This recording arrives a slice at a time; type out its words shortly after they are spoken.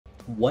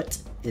What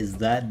is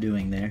that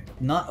doing there?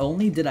 Not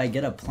only did I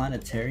get a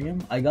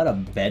planetarium, I got a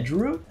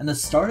bedroom and the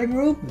starting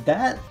room.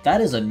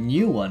 That is a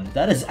new one.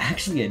 That is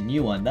actually a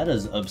new one. That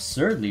is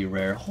absurdly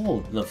rare.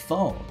 Hold the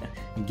phone.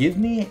 Give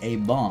me a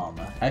bomb.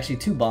 Actually,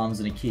 2 bombs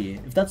and a key.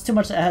 If that's too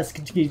much to ask,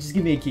 can you just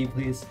give me a key,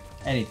 please?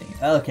 Anything.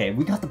 Okay,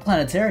 we got the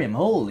planetarium.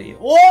 Holy.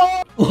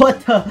 Whoa!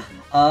 What the?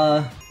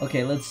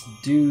 Okay, let's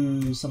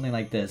do something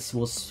like this.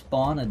 We'll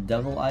spawn a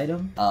devil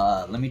item.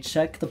 Let me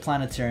check the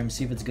planetarium,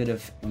 see if it's good.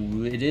 If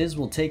it is,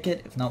 we'll take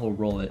it. If not, we'll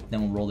roll it.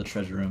 Then we'll roll the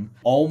treasure room.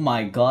 Oh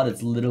my god,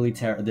 it's literally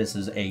this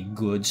is a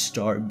good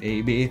start,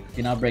 baby.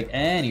 Cannot break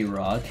any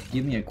rock.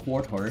 Give me a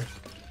quarter.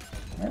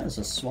 That is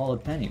a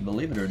swallowed penny,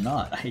 believe it or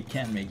not. I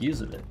can't make use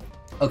of it.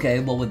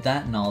 Okay, well with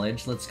that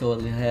knowledge, let's go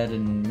ahead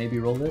and maybe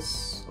roll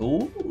this.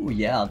 Oh,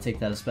 yeah, I'll take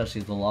that, especially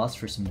the loss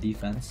for some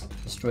defense.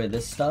 Destroy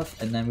this stuff,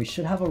 and then we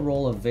should have a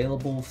roll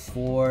available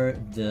for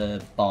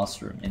the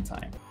boss room in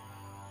time.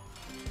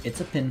 It's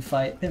a pin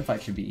fight. Pin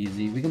fight should be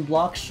easy. We can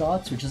block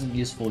shots, which isn't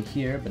useful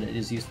here, but it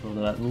is useful to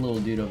that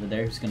little dude over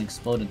there who's gonna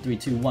explode in 3,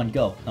 2, 1,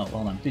 go. Oh,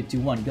 hold on. 3, 2,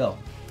 1, go.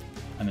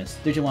 I missed.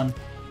 3, 2, 1,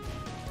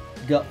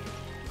 go.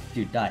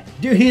 Dude, die.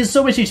 Dude, he has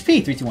so much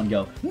HP! 3, 2, 1,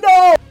 go.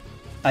 No!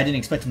 I didn't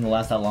expect him to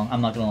last that long, I'm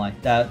not gonna lie.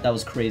 That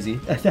was crazy.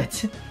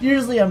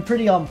 Usually I'm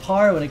pretty on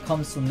par when it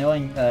comes to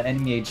knowing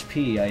enemy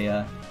HP.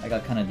 I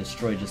got kind of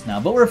destroyed just now,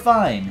 but we're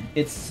fine.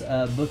 It's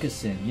Book of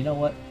Sin. You know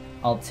what?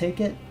 I'll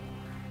take it,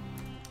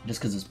 just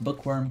because it's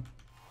Bookworm,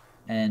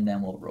 and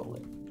then we'll roll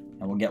it.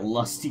 And we'll get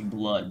Lusty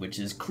Blood, which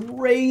is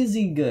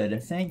crazy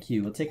good. Thank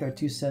you. We'll take our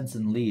 2 cents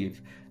and leave.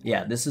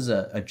 Yeah, this is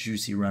a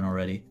juicy run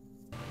already.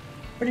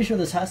 Pretty sure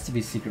this has to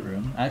be secret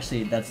room.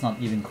 Actually, that's not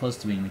even close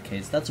to being the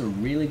case. That's a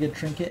really good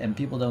trinket and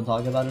people don't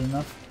talk about it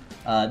enough.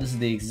 This is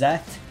the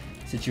exact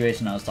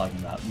situation I was talking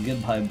about.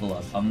 Goodbye,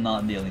 Bluff. I'm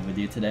not dealing with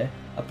you today.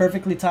 A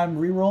perfectly timed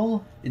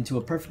reroll into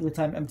a perfectly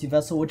timed empty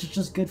vessel, which is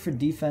just good for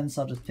defense.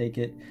 I'll just take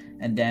it.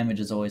 And damage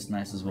is always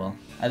nice as well.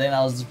 I think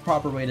that was the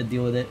proper way to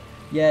deal with it.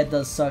 Yeah, it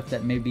does suck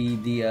that maybe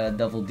the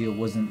devil deal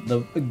wasn't the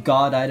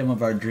god item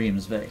of our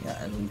dreams, but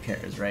yeah, who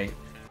cares, right?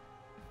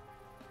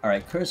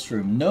 Alright, curse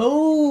room.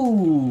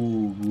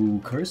 No!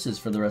 Curses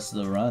for the rest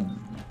of the run.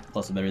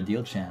 Plus a better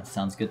deal chance.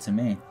 Sounds good to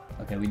me.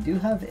 Okay, we do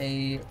have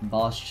a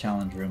boss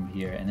challenge room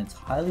here, and it's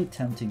highly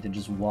tempting to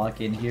just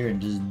walk in here and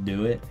just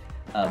do it.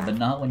 But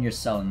not when you're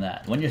selling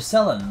that. When you're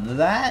selling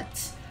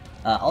that,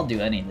 I'll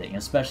do anything,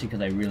 especially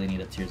because I really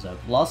need a Tears Up.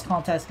 Lost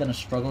Contact's gonna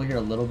struggle here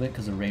a little bit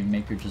because of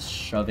Rainmaker just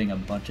shoving a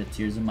bunch of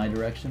tears in my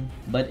direction.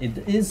 But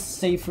it is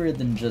safer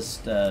than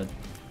just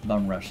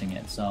bum rushing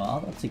it, so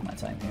I'll take my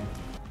time here.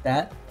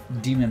 That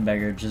Demon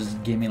Beggar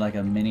just gave me like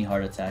a mini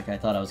heart attack. I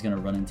thought I was gonna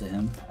run into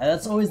him. And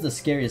that's always the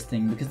scariest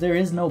thing because there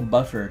is no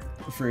buffer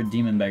for a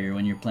Demon Beggar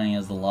when you're playing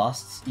as the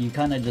Losts. You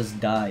kind of just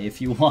die if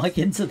you walk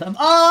into them.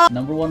 Ah!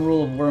 Number 1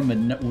 rule of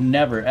Wormwood,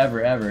 never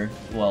ever ever,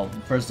 well,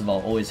 first of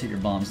all, always hit your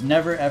bombs.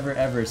 Never ever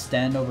ever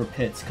stand over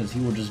pits because he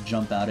will just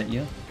jump out at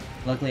you.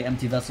 Luckily,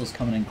 Empty Vessel's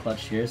coming in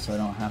clutch here, so I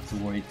don't have to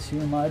worry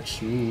too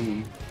much.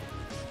 Ooh.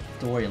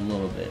 To worry a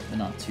little bit, but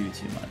not too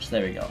much.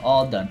 There we go.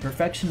 All done.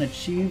 Perfection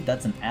achieved.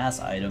 That's an ass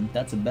item.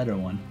 That's a better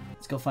one.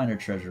 Let's go find our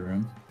treasure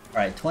room.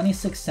 Alright,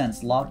 26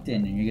 cents locked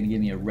in, and you're gonna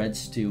give me a red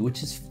stew,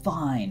 which is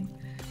fine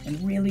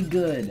and really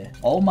good.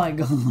 Oh my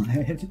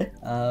god.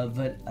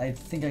 But I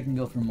think I can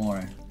go for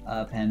more.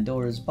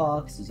 Pandora's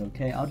box is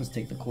okay. I'll just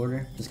take the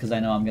quarter, just because I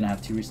know I'm gonna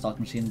have 2 restock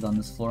machines on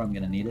this floor. I'm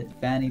gonna need it.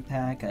 Fanny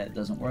pack. It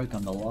doesn't work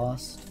on the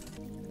Lost.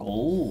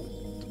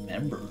 Gold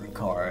member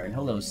card.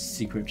 Hello,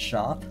 secret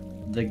shop.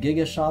 The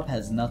Giga Shop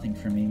has nothing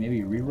for me.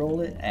 Maybe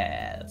re-roll it?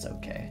 That's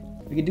okay.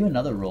 We could do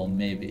another roll,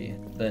 maybe,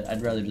 but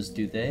I'd rather just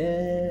do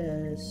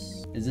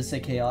this. Is this a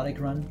chaotic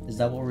run? Is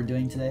that what we're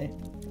doing today?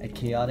 A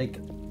chaotic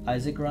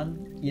Isaac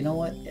run? You know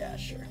what? Yeah,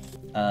 sure.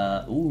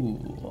 Ooh,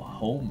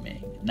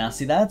 homing. Now,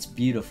 see, that's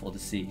beautiful to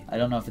see. I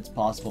don't know if it's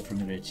possible for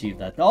me to achieve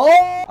that.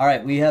 Oh!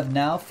 Alright, we have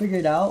now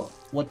figured out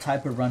what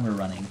type of run we're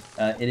running.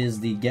 It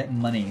is the get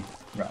money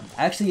run.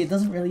 Actually, it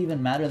doesn't really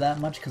even matter that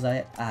much because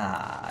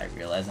I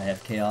realize I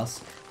have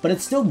chaos. But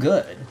it's still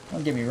good.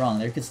 Don't get me wrong,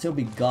 there could still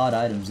be god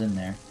items in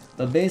there.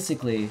 But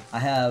basically, I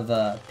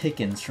have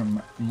pickings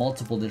from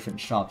multiple different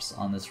shops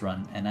on this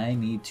run, and I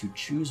need to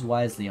choose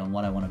wisely on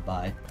what I want to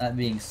buy. That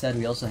being said,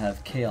 we also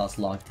have chaos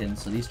locked in,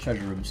 so these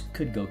treasure rooms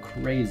could go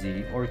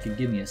crazy, or it could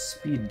give me a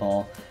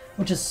speedball,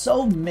 which is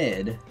so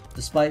mid,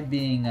 despite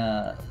being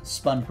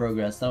spun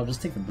progress, that I'll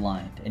just take the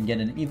blind and get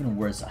an even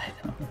worse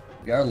item.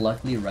 We are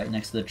luckily right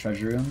next to the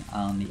treasure room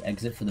on the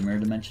exit for the mirror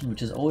dimension,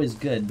 which is always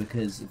good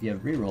because if you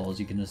have rerolls,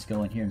 you can just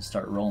go in here and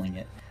start rolling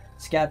it.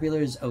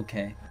 Scapular is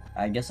okay.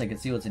 I guess I could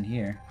see what's in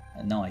here.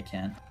 No, I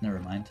can't. Never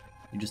mind.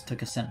 You just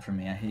took a cent from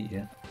me. I hate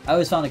you. I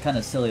always found it kind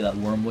of silly that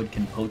Wormwood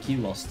can poke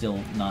you while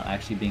still not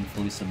actually being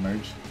fully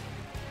submerged.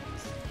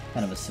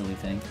 Kind of a silly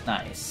thing.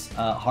 Nice.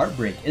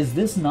 Heartbreak. Is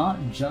this not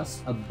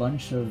just a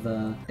bunch of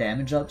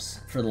damage ups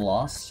for the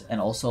Lost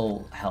and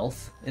also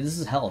health? This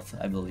is health,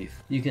 I believe.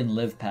 You can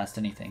live past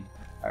anything.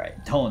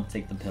 Alright, don't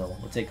take the pill.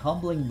 We'll take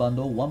Humbling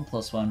Bundle,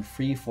 1+1,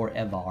 free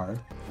forever.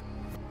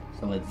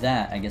 So with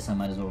that, I guess I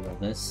might as well roll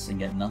this and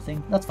get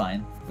nothing. That's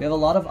fine. We have a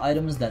lot of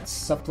items that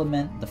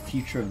supplement the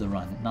future of the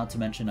run, not to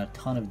mention a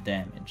ton of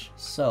damage.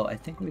 So I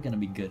think we're gonna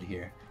be good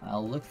here.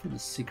 I'll look for the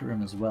secret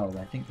room as well.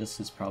 I think this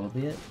is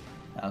probably it.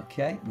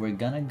 Okay, we're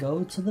gonna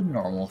go to the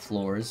normal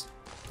floors.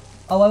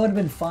 Oh, I would have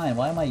been fine.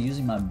 Why am I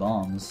using my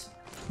bombs?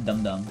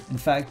 Dum-dum. In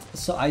fact,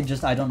 so I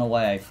don't know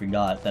why I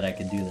forgot that I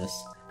could do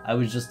this. I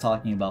was just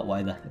talking about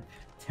why the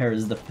Terra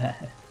is the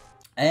best.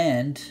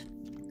 And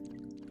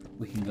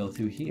we can go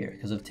through here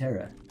because of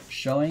Terra.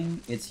 Showing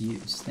its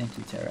use. Thank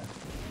you, Terra.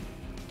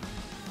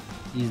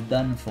 He's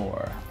done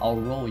for. I'll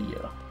roll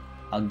you.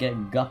 I'll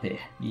get Guppy.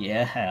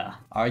 Yeah.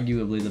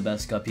 Arguably the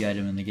best Guppy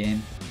item in the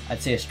game.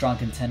 I'd say a strong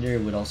contender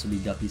would also be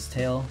Guppy's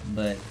tail,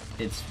 but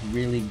it's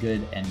really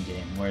good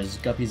endgame, whereas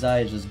Guppy's eye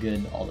is just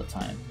good all the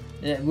time.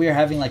 We're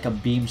having like a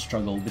beam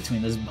struggle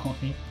between this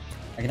Bony.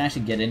 I can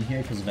actually get in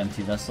here because of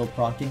Empty Vessel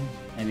proccing.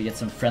 Maybe get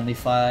some friendly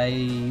fire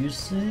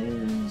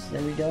uses.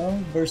 There we go.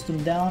 Burst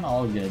them down.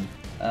 All good.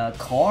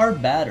 Car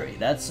battery.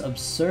 That's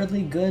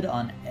absurdly good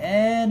on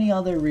any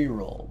other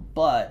reroll.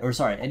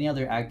 Any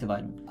other active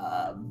item.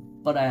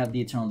 But I have the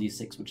Eternal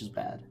D6, which is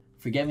bad.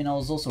 Forget-Me-Not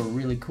is also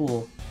really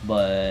cool,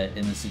 but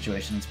in this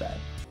situation it's bad.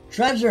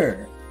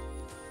 Treasure!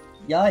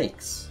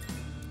 Yikes.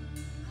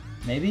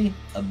 Maybe?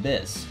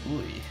 Abyss.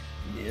 Ooh.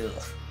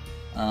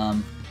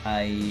 Ugh.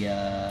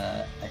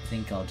 I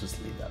think I'll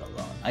just leave that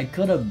alone. I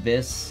could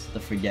Abyss the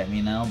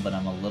Forget-Me-Now, but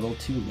I'm a little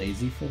too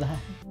lazy for that.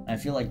 I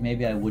feel like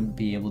maybe I wouldn't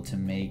be able to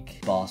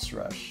make Boss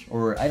Rush.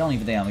 Or I don't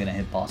even think I'm gonna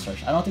hit Boss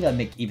Rush. I don't think I'd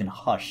make even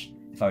Hush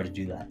if I were to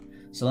do that.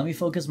 So let me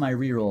focus my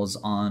rerolls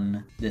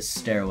on this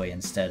stairway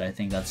instead. I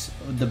think that's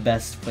the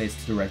best place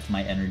to direct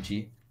my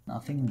energy.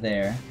 Nothing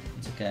there.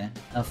 It's okay.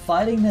 Now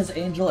fighting this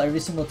angel every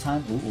single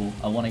time,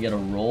 I want to get a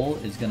roll,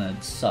 is gonna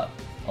suck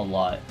a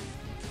lot.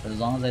 But as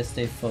long as I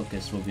stay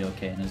focused, we'll be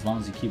okay. And as long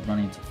as you keep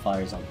running into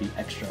fires, I'll be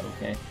extra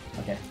okay.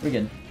 Okay, we're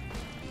good.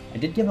 I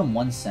did give him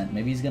 1 cent.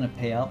 Maybe he's gonna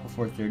pay out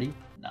before 30?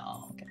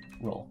 No, okay,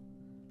 roll.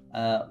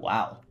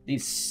 Wow,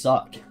 these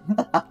suck.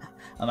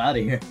 I'm out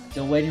of here.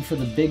 Still waiting for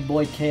the big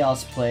boy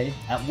chaos play.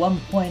 At one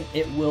point,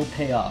 it will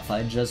pay off.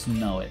 I just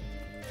know it.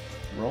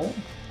 Roll?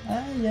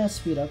 Yeah,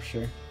 speed up,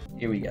 sure.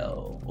 Here we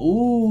go.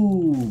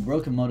 Ooh,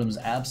 Broken Modem's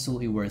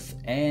absolutely worth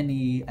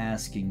any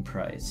asking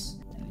price.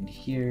 And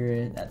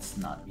here, that's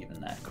not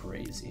even that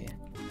crazy.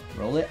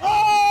 Roll it.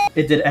 Oh!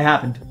 It did. It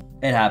happened.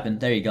 It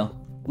happened. There you go.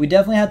 We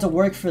definitely had to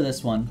work for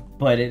this one,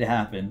 but it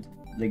happened.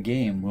 The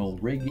game will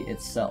rig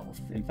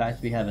itself. In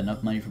fact, we have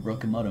enough money for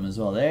Broken Modem as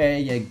well. There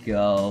you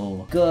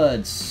go.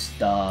 Good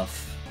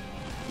stuff.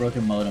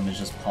 Broken Modem is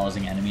just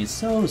pausing enemies.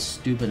 So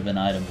stupid of an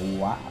item.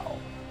 Wow.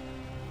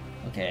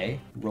 Okay,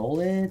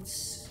 roll it.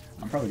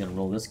 I'm probably gonna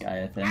roll this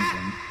guy, I think.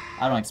 And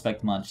I don't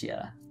expect much,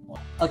 yeah.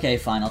 Okay,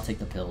 fine, I'll take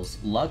the pills.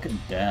 Luck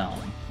down.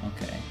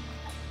 Okay.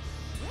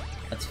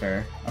 That's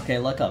fair. Okay,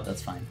 luck up,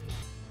 that's fine.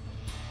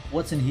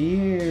 What's in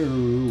here?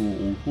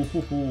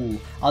 Ooh.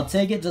 I'll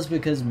take it just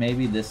because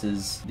maybe this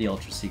is the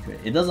ultra secret.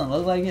 It doesn't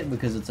look like it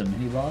because it's a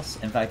mini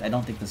boss. In fact, I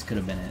don't think this could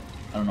have been it.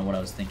 I don't know what I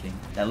was thinking.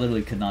 That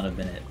literally could not have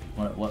been it.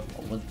 What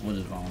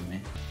is wrong with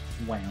me?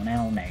 Wow,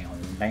 now,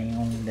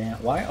 down.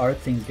 Why are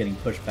things getting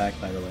pushed back,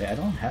 by the way? I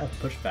don't have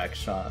pushback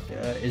shot.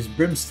 Is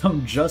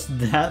Brimstone just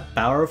that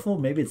powerful?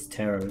 Maybe it's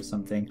Terra or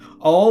something.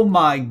 Oh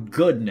my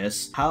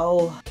goodness.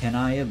 How can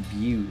I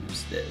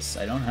abuse this?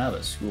 I don't have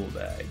a school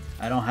bag.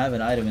 I don't have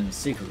an item in the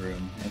secret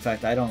room. In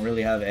fact, I don't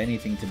really have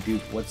anything to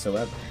dupe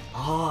whatsoever.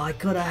 Oh, I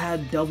could have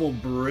had double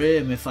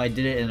Brim if I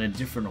did it in a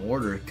different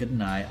order,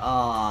 couldn't I?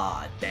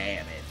 Ah,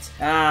 damn it.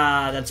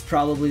 Ah, that's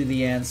probably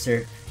the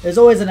answer. There's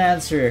always an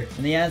answer,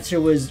 and the answer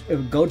was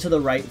go to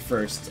the right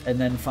first, and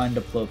then find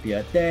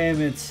Diplopia.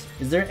 Damn it.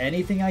 Is there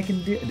anything I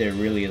can do? There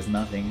really is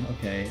nothing.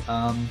 Okay,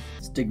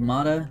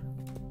 Stigmata?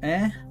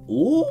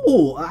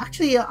 Ooh,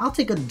 actually, I'll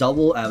take a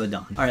double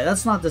Abaddon. Alright,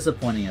 that's not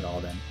disappointing at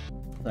all then.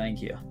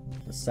 Thank you.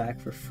 A sack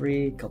for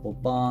free, couple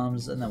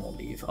bombs, and then we'll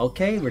leave.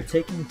 Okay, we're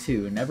taking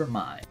 2, never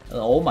mind.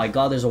 Oh my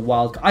god, there's a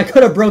wild card. I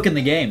could have broken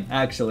the game,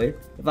 actually.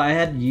 If I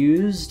had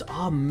used...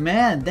 Oh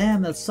man,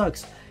 damn, that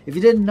sucks. If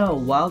you didn't know,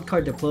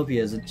 wildcard Diplopia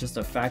is just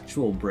a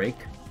factual break.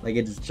 Like,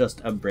 it's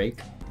just a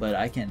break, but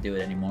I can't do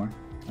it anymore.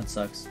 That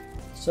sucks.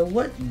 So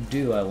what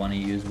do I want to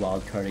use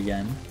wildcard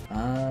again?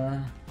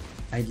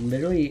 I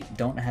literally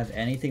don't have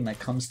anything that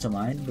comes to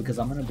mind because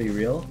I'm gonna be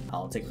real.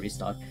 I'll take a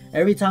restock.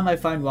 Every time I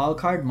find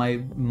wildcard,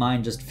 my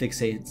mind just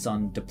fixates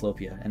on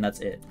Diplopia, and that's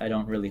it. I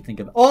don't really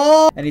think of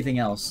anything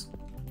else.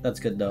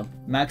 That's good though.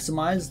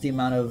 Maximize the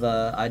amount of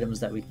items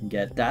that we can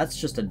get. That's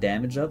just a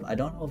damage up. I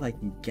don't know if I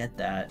can get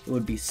that. It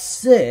would be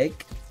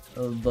sick,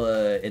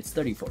 but it's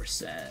 34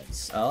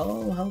 cents.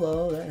 Oh,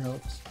 hello, that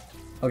helps.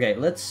 Okay,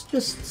 let's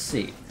just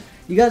see.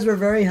 You guys were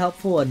very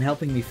helpful in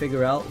helping me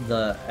figure out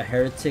the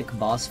heretic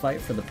boss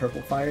fight for the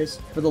purple fires.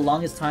 For the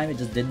longest time, it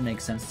just didn't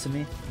make sense to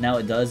me. Now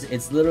it does.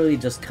 It's literally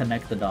just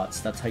connect the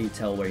dots. That's how you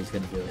tell where he's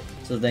gonna do it.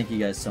 So thank you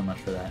guys so much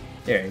for that.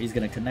 There, he's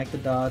gonna connect the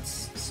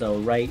dots. So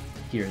right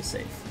here is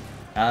safe.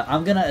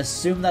 I'm gonna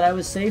assume that I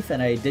was safe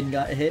and I didn't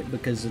get hit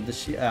because of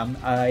the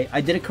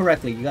I did it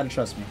correctly, you gotta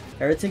trust me.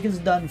 Heretic is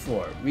done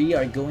for. We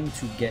are going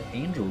to get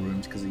angel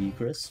runes because of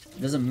Eucharist.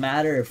 It doesn't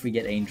matter if we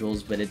get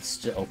angels, but it's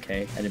just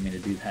okay. I didn't mean to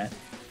do that.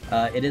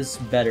 It is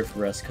better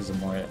for us because of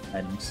more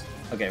items.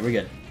 Okay, we're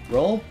good.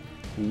 Roll.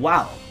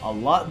 Wow, a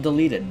lot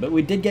deleted, but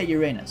we did get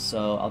Uranus,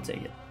 so I'll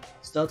take it.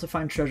 Still have to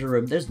find treasure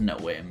room. There's no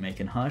way I'm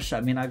making Hush. I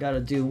mean, I gotta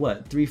do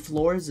what? 3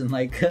 floors in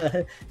like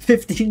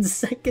 15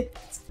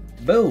 seconds?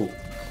 Boom.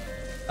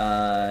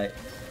 I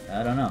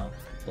don't know.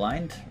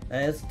 Blind?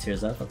 It's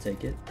Tears Up, I'll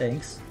take it.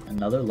 Thanks.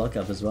 Another luck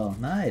up as well.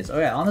 Nice.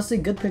 Okay, honestly,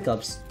 good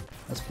pickups.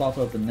 Let's pop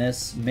open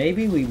this.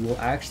 Maybe we will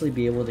actually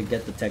be able to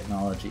get the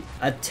technology.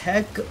 A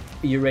tech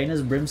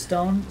Uranus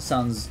Brimstone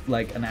sounds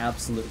like an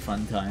absolute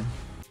fun time.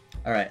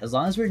 Alright, as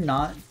long as we're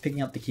not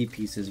picking up the key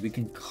pieces, we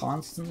can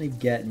constantly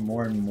get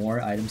more and more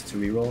items to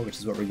reroll, which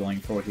is what we're going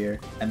for here.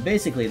 And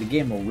basically, the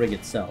game will rig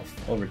itself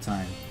over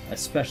time,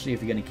 especially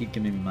if you're going to keep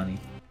giving me money.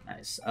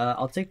 Nice.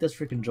 I'll take this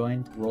for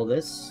conjoined. Roll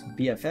this.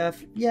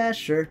 BFF. Yeah,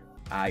 sure.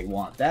 I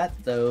want that,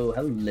 though.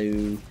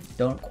 Hello.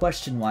 Don't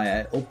question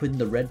why I opened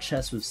the red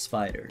chest with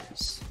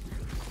spiders.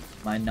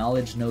 My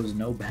knowledge knows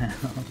no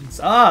bounds.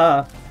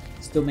 Ah!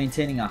 Still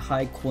maintaining a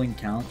high coin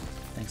count,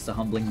 thanks to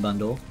Humbling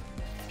Bundle.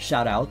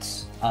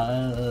 Shoutouts.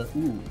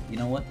 Ooh, you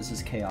know what? This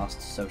is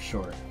chaos, so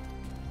short.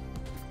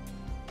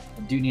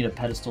 I do need a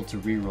pedestal to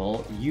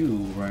reroll. You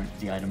weren't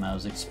the item I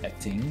was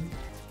expecting.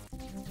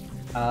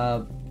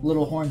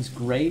 Little Horn's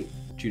great,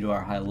 due to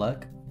our high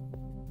luck.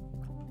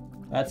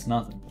 That's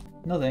nothing.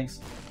 No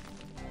thanks.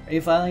 Are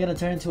you finally gonna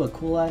turn into a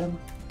cool item?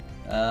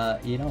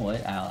 You know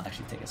what? I'll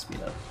actually take a speed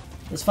up.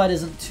 This fight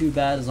isn't too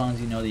bad as long as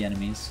you know the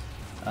enemies.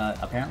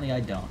 Apparently I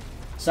don't.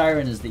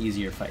 Siren is the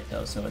easier fight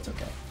though, so it's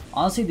okay.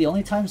 Honestly, the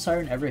only time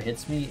Siren ever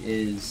hits me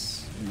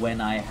is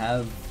when I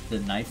have the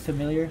knife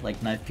familiar,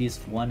 like knife piece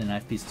 1 and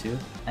knife piece 2,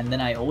 and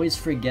then I always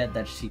forget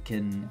that she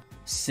can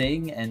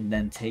sing and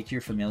then take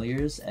your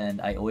familiars,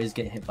 and I always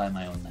get hit by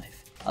my own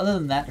knife. Other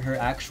than that, her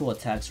actual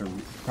attacks are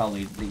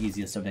probably the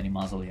easiest of any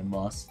Mausoleum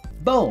boss.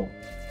 Boom!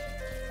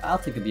 I'll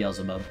take a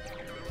Beelzebub.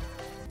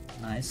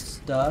 Nice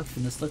stuff,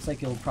 and this looks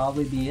like it'll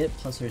probably be it,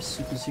 plus her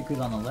super secret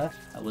on the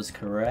left. That was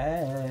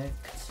correct.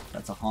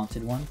 That's a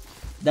haunted one.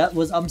 That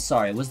was, I'm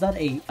sorry, was that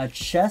a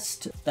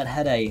chest that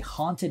had a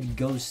haunted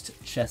ghost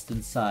chest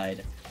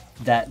inside?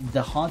 That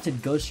the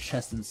haunted ghost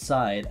chest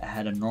inside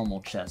had a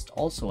normal chest.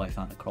 Also, I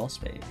found a crawl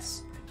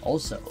space.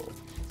 Also,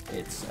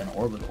 it's an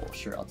orbital.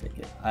 Sure, I'll take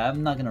it.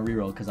 I'm not gonna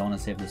reroll because I want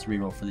to save this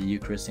reroll for the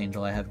Eucharist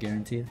Angel I have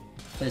guaranteed.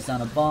 Place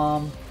down a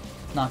bomb,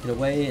 knock it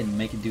away, and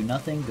make it do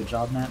nothing. Good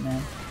job, Natman.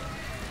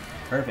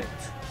 Perfect.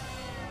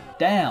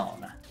 Down.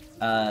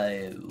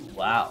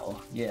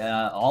 Wow.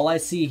 Yeah, all I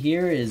see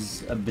here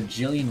is a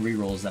bajillion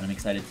rerolls that I'm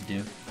excited to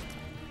do.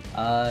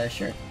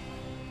 Sure.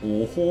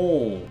 Oh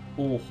ho.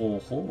 Oh ho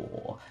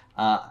ho.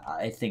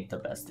 I think the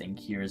best thing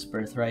here is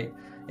Birthright.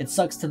 It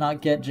sucks to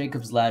not get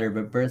Jacob's Ladder,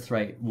 but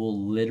Birthright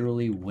will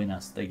literally win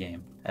us the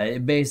game.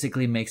 It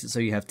basically makes it so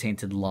you have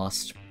Tainted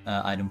Lost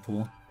item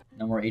pool.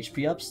 No more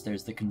HP ups.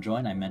 There's the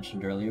Conjoin I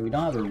mentioned earlier. We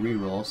don't have a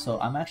reroll,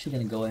 so I'm actually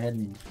going to go ahead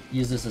and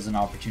use this as an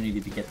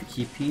opportunity to get the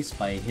key piece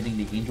by hitting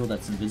the angel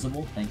that's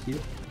invisible. Thank you.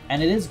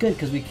 And it is good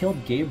because we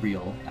killed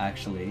Gabriel,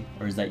 actually.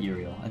 Or is that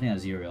Uriel? I think that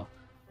was Uriel.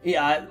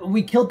 Yeah,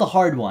 we killed the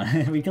hard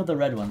one. We killed the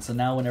red one, so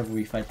now whenever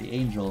we fight the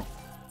angel,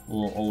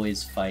 we'll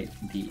always fight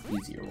the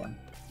easier one.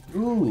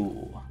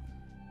 Ooh.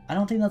 I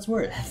don't think that's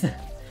worth it.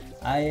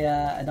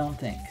 I don't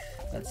think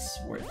that's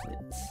worth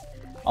it.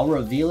 I'll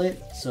reveal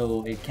it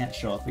so it can't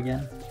show up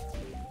again,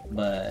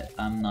 but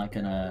I'm not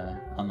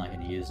gonna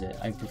use it.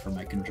 I prefer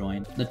my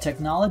Conjoined. The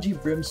technology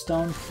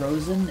Brimstone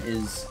Frozen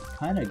is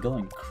kind of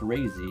going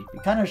crazy.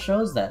 It kind of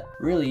shows that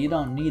really you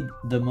don't need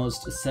the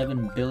most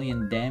 7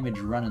 billion damage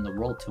run in the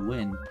world to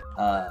win,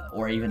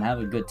 or even have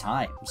a good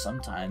time.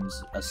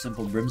 Sometimes a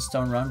simple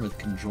Brimstone run with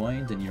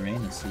Conjoined and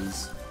Uranus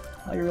is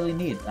all you really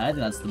need. I think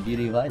that's the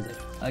beauty of Isaac.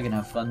 I can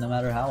have fun no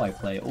matter how I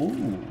play.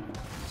 Ooh.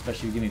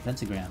 Especially if you give me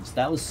pentagrams.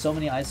 That was so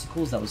many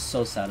icicles. That was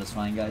so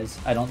satisfying, guys.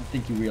 I don't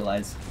think you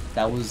realize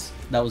that was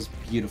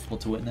beautiful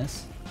to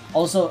witness.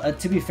 Also,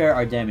 to be fair,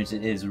 our damage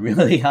is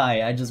really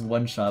high. I just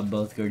one-shot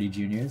both Gertie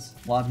Juniors.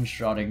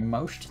 One-shotting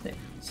most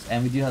things.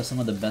 And we do have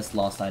some of the best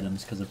lost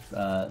items because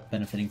of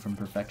benefiting from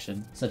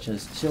perfection, such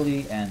as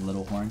Chili and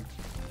Little Horn.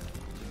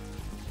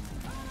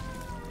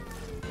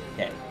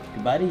 Okay,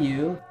 goodbye to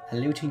you.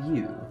 Hello to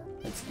you.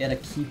 Let's get a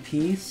key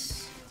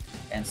piece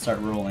and start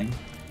rolling.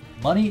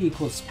 Money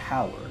equals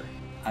power.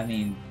 I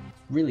mean,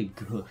 really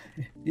good.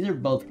 These are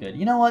both good.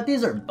 You know what?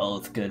 These are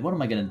both good. What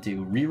am I gonna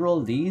do?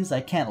 Reroll these?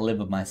 I can't live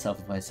with myself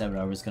if I said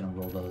I was gonna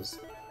roll those.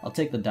 I'll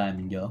take the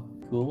diamond go.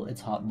 Cool,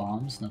 it's hot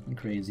bombs, nothing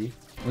crazy.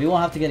 We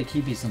won't have to get a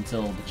key piece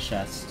until the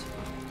chest.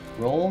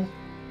 Roll.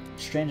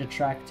 Strange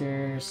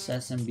Attractor,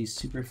 SMB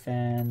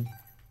Superfan.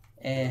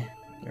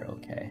 They're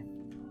okay.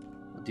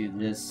 We'll do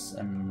this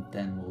and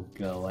then we'll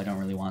go. I don't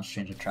really want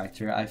Strange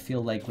Attractor. I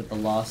feel like with the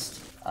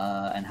Lost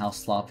and how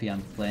sloppy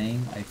I'm playing,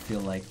 I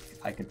feel like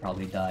I could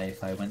probably die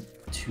if I went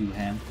too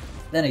ham.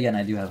 Then again,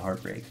 I do have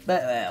Heartbreak.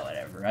 But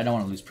whatever, I don't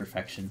want to lose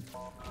Perfection.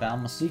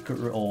 Found my secret.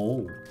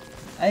 Oh.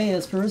 Hey,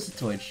 it's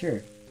Parasitoid,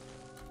 sure.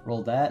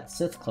 Roll that.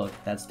 Sith Cloak,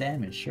 that's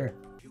damage, sure.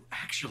 You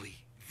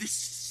actually this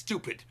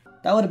stupid.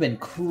 That would have been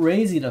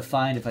crazy to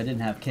find if I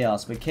didn't have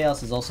Chaos, but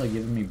Chaos is also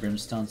giving me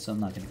Brimstone, so I'm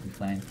not going to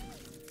complain.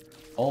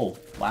 Oh,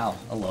 wow,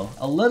 hello.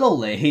 A little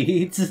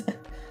late!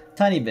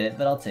 Tiny bit,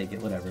 but I'll take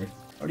it, whatever.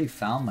 Already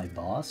found my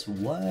boss?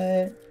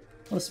 What?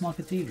 What a small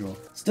cathedral.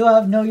 Still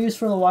have no use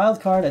for the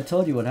wild card. I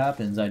told you what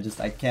happens.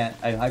 I can't.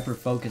 I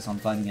hyper-focus on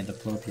finding a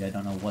Diplopia. I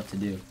don't know what to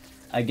do.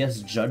 I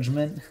guess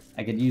Judgment?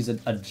 I could use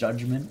a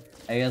Judgment.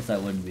 I guess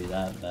that wouldn't be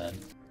that bad.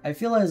 I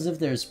feel as if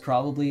there's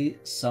probably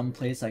some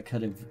place I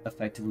could have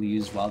effectively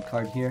used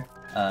wildcard here,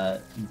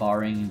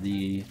 barring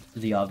the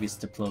obvious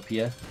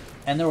Diplopia.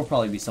 And there will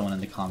probably be someone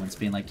in the comments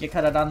being like, you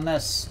could have done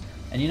this.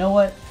 And you know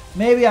what?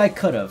 Maybe I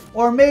could have.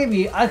 Or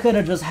maybe I could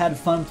have just had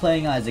fun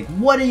playing Isaac.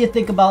 What do you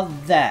think about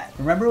that?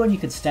 Remember when you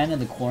could stand in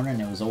the corner and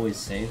it was always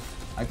safe?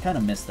 I kind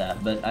of miss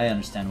that, but I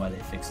understand why they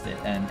fixed it,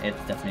 and it's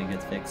definitely a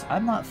good fix.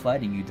 I'm not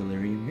fighting you,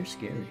 Delirium. You're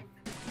scary.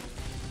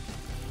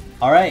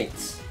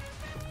 Alright.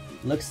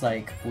 Looks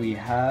like we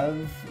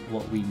have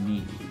what we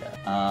need.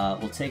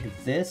 We'll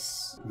take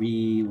this.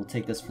 We will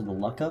take this for the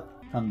luck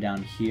up. Come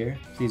down here.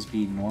 Please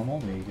be normal.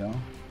 There you go.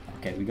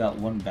 Okay, we got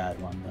one bad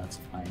one. That's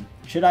fine.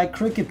 Should I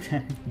Crooked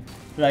Penny?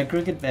 Should I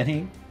Crooked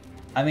Penny?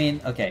 I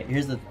mean, okay,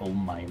 here's the... Oh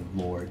my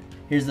lord.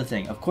 Here's the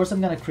thing. Of course I'm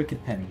gonna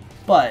Crooked Penny.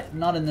 But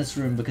not in this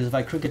room, because if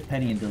I Crooked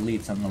Penny and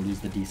deletes, I'm gonna lose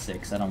the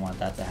D6. I don't want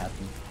that to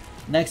happen.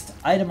 Next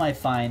item I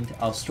find,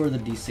 I'll store the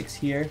D6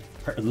 here.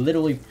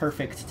 Literally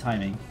perfect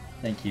timing.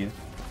 Thank you.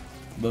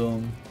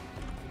 Boom.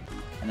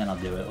 And then I'll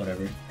do it,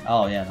 whatever.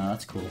 Oh yeah, no,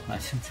 that's cool. I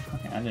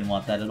didn't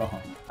want that at all.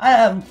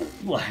 I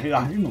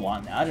didn't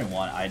want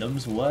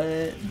items.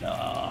 What?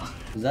 No.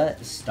 Is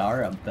that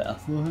Star of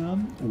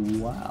Bethlehem?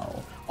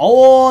 Wow.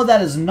 Oh,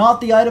 that is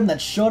not the item that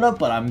showed up,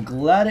 but I'm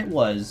glad it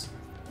was.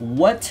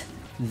 What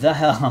the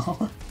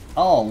hell?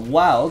 Oh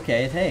wow.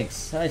 Okay,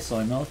 thanks. Hi,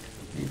 Soy Milk.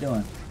 What are you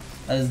doing?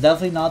 That is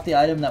definitely not the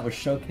item that was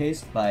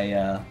showcased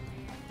by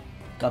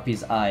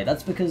Guppy's Eye.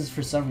 That's because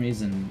for some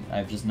reason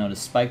I've just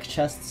noticed spike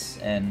chests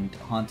and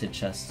haunted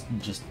chests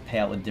just pay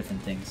out with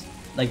different things.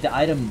 Like the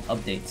item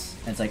updates,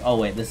 and it's like, oh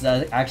wait, this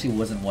actually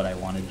wasn't what I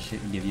wanted to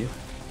give you.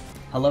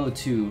 Hello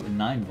to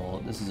 9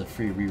 Volt. This is a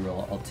free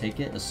reroll. I'll take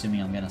it,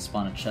 assuming I'm gonna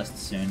spawn a chest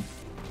soon.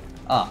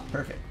 Ah,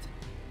 perfect.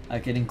 I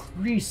can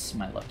increase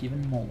my luck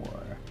even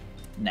more.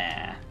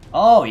 Nah.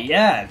 Oh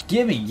yeah,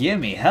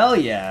 gimme, hell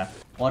yeah.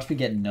 Watch me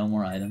get no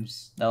more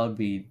items. That would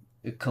be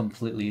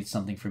completely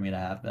something for me to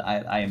happen.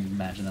 I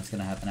imagine that's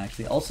gonna happen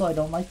actually. Also, I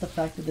don't like the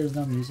fact that there's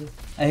no music.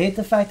 I hate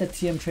the fact that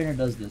TM Trainer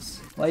does this.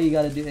 Why you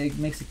gotta do it?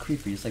 Makes it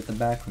creepy. It's like the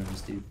back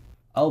rooms, dude.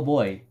 Oh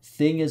boy,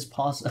 thing is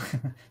possible.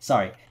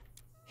 Sorry,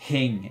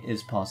 hing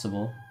is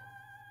possible.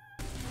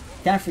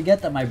 Can't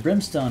forget that my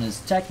Brimstone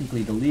is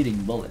technically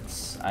deleting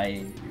bullets.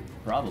 I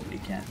probably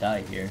can't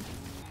die here.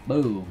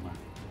 Boom.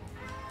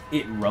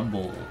 It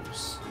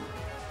rumbles.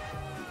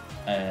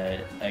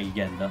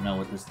 Again, don't know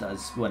what this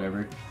does.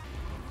 Whatever.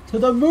 To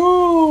the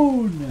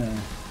moon!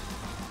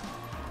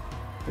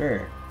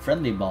 Sure.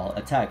 Friendly ball.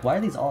 Attack. Why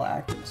are these all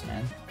actives,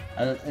 man?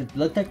 It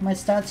looked like my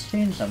stats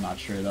changed. I'm not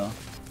sure, though.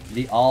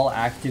 The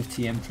all-active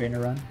TM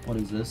Trainer run? What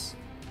is this?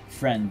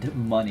 Friend.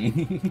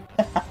 Money.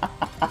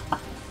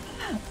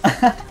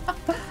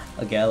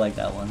 Okay, I like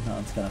that one. Oh,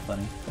 it's kind of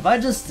funny. If I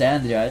just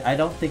stand there, I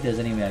don't think there's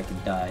any way I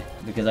could die.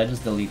 Because I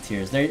just delete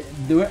tears.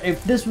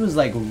 If this was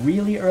like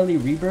really early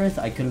rebirth,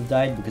 I could have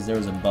died because there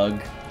was a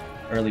bug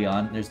early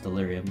on. There's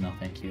Delirium. No,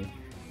 thank you.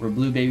 Where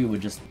Blue Baby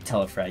would just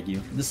telefrag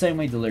you. The same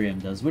way Delirium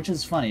does, which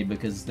is funny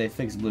because they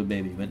fixed Blue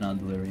Baby, but not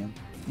Delirium.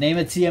 Name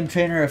a TM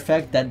Trainer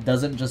effect that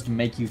doesn't just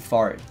make you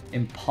fart.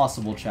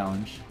 Impossible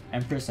challenge.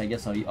 Empress, I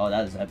guess oh,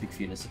 that is Epic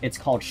Fetus. It's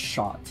called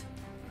Shot.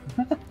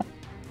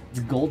 It's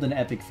Golden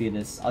Epic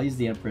Fetus. I'll use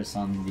the Empress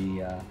on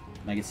the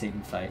Mega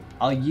Satan fight.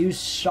 I'll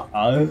use Shot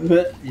on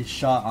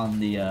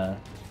the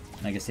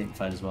Mega Satan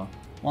fight as well.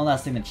 One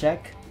last thing to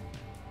check.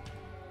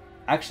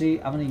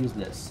 Actually, I'm gonna use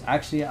this.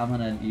 Actually, I'm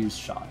gonna use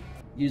Shot.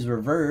 Use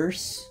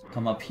Reverse.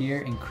 Come up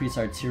here, increase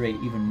our tear rate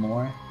even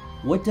more.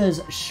 What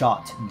does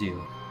Shot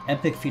do?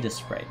 Epic Fetus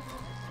Sprite.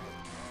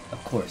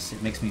 Of course,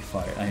 it makes me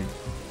fart.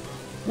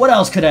 What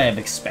else could I have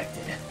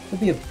expected? It'll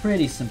be a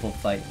pretty simple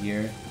fight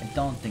here. I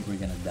don't think we're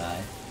gonna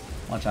die.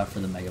 Watch out for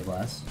the Mega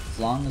Blast. As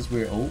long as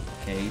we're... Oh,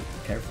 okay.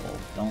 Careful.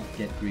 Don't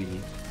get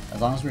greedy. As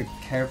long as we're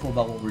careful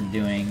about what we're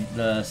doing,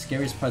 the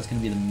scariest part is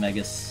going to be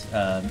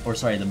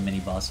the the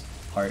mini-boss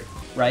part,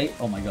 right?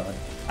 Oh my god.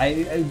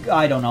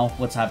 I don't know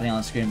what's happening on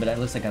the screen, but it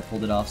looks like I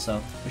pulled it off,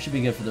 so we should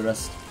be good for the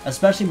rest.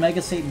 Especially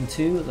Mega Satan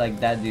 2, like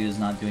that dude is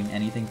not doing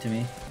anything to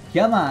me.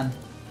 Come on!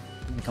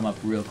 Let me come up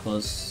real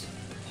close.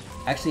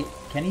 Actually,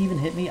 can he even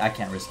hit me? I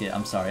can't risk it,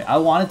 I'm sorry. I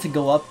wanted to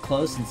go up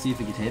close and see if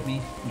he could hit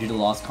me due to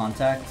lost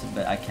contact,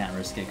 but I can't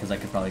risk it because I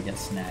could probably get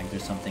snagged or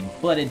something.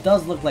 But it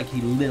does look like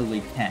he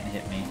literally can't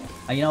hit me.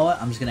 You know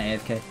what? I'm just gonna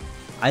AFK.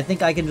 I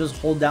think I can just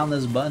hold down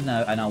this button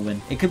and I'll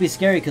win. It could be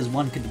scary because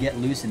one could get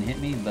loose and hit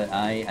me, but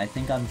I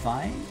think I'm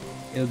fine.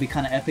 It would be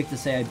kind of epic to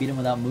say I beat him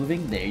without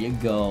moving. There you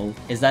go.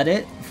 Is that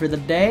it for the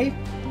day?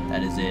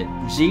 That is it.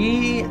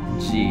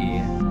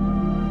 GG.